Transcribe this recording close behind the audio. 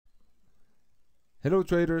Hello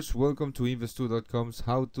traders, welcome to Investoo.com's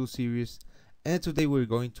how-to series, and today we're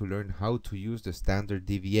going to learn how to use the standard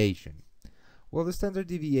deviation. Well, the standard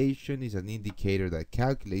deviation is an indicator that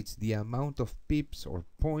calculates the amount of pips or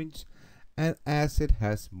points an asset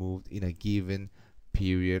has moved in a given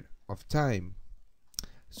period of time.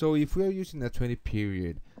 So if we are using a 20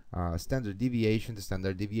 period standard deviation, the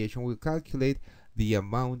standard deviation will calculate the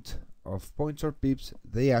amount of points or pips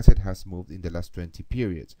the asset has moved in the last 20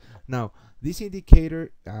 periods. Now, this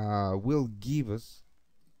indicator will give us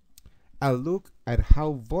a look at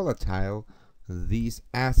how volatile this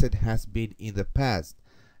asset has been in the past.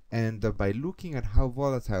 And by looking at how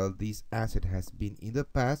volatile this asset has been in the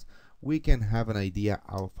past, we can have an idea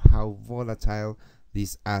of how volatile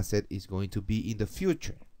this asset is going to be in the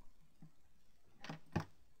future.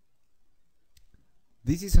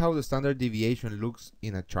 This is how the standard deviation looks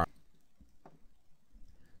in a chart.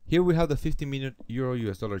 Here we have the 50-minute Euro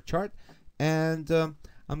US dollar chart, and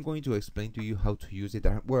I'm going to explain to you how to use it,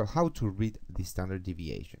 well, how to read the standard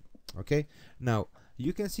deviation. Okay, now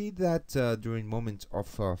you can see that during moments of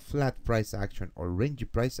flat price action or rangy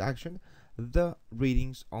price action, the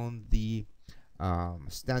readings on the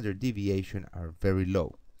standard deviation are very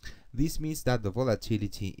low. This means that the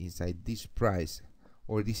volatility inside this price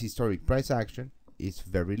or this historic price action is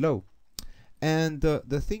very low. And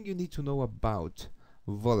the thing you need to know about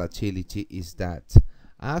volatility is that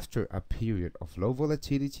after a period of low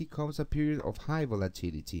volatility comes a period of high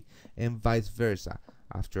volatility, and vice versa.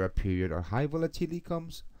 After a period of high volatility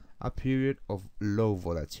comes a period of low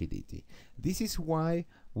volatility. This is why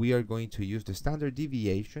we are going to use the standard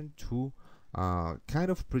deviation to kind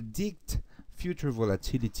of predict future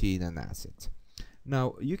volatility in an asset.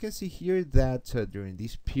 Now you can see here that during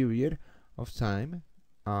this period of time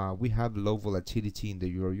we have low volatility in the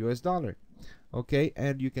Euro US dollar. Okay,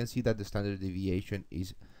 and you can see that the standard deviation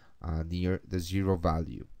is near the zero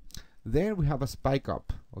value. Then we have a spike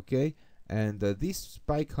up, okay, and this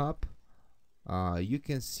spike up you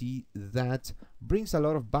can see that brings a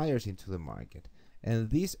lot of buyers into the market, and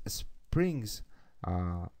this brings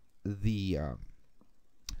the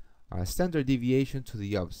standard deviation to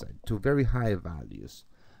the upside, to very high values.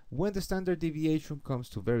 When the standard deviation comes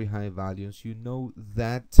to very high values, you know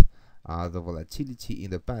that the volatility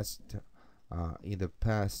in the past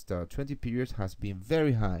 20 periods has been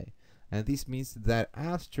very high, and this means that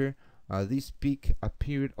after this peak, a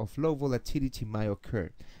period of low volatility might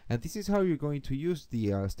occur. And this is how you're going to use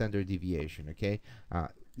the standard deviation. Okay,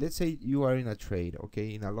 let's say you are in a trade,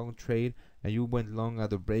 okay, in a long trade, and you went long at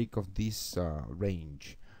the break of this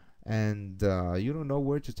range, and you don't know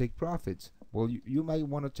where to take profits. Well, you might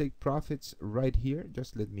want to take profits right here.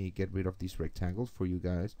 Just let me get rid of these rectangles for you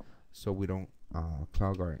guys so we don't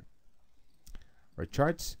clog our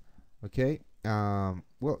charts. Okay,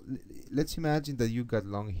 well, let's imagine that you got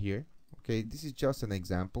long here. Okay, this is just an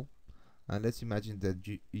example, and let's imagine that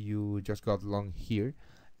you just got long here,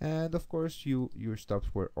 and of course your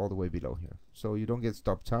stops were all the way below here, so you don't get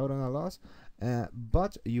stopped out on a loss,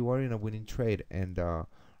 but you are in a winning trade, and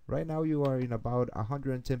right now you are in about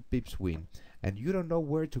 110 pips win, and you don't know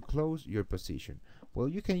where to close your position. Well,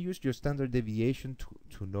 you can use your standard deviation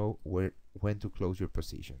to know when to close your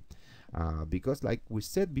position, because like we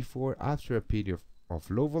said before, after a period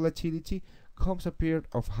of low volatility comes a period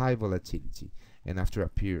of high volatility, and after a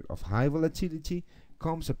period of high volatility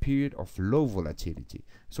comes a period of low volatility.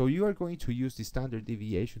 So you are going to use the standard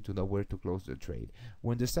deviation to know where to close the trade.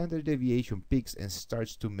 When the standard deviation peaks and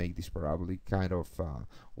starts to make this parabolic kind of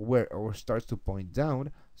or starts to point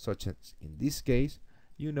down, such as in this case,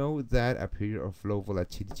 you know that a period of low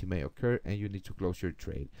volatility may occur and you need to close your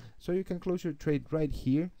trade. So you can close your trade right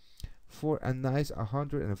here for a nice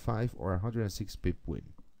 105 or 106 pip win.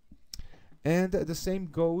 And the same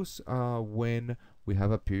goes when we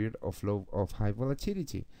have a period of high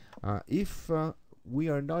volatility. If we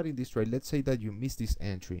are not in this trade, let's say that you missed this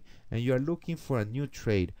entry and you are looking for a new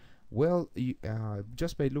trade, well,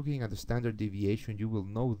 just by looking at the standard deviation, you will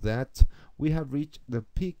know that we have reached the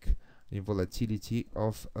peak in volatility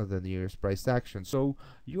of the nearest price action. So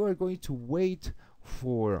you are going to wait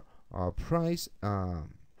for price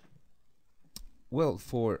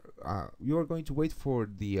you are going to wait for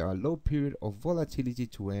the low period of volatility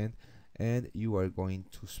to end, and you are going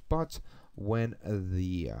to spot when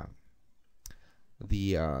the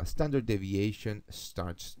standard deviation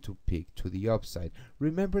starts to peak to the upside.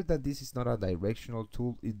 Remember that this is not a directional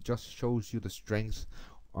tool, it just shows you the strength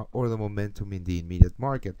or the momentum in the immediate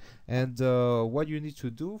market. And what you need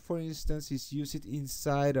to do, for instance, is use it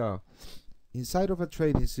inside of a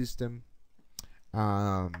trading system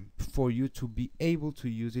for you to be able to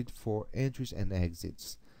use it for entries and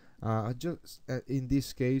exits. Just in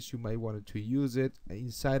this case, you might want to use it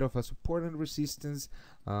inside of a support and resistance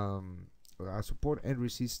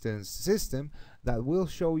system that will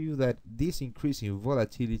show you that this increase in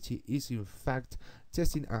volatility is in fact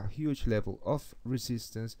testing a huge level of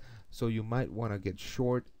resistance. So you might want to get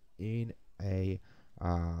short in a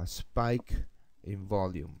spike in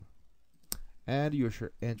volume, and your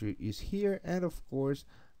short entry is here, and of course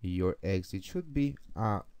your exit should be,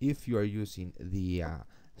 if you are using the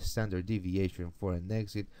standard deviation for an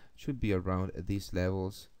exit, should be around these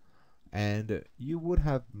levels, and you would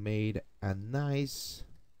have made a nice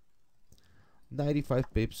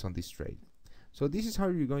 95 pips on this trade. So this is how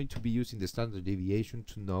you're going to be using the standard deviation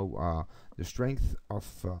to know the strength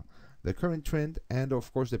of the current trend, and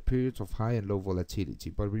of course the periods of high and low volatility.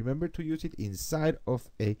 But remember to use it inside of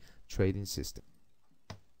a trading system.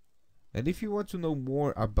 And if you want to know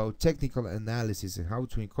more about technical analysis and how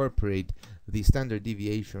to incorporate the standard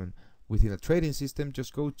deviation within a trading system,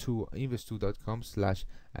 just go to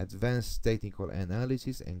Investoo.com/advanced technical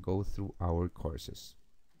analysis and go through our courses.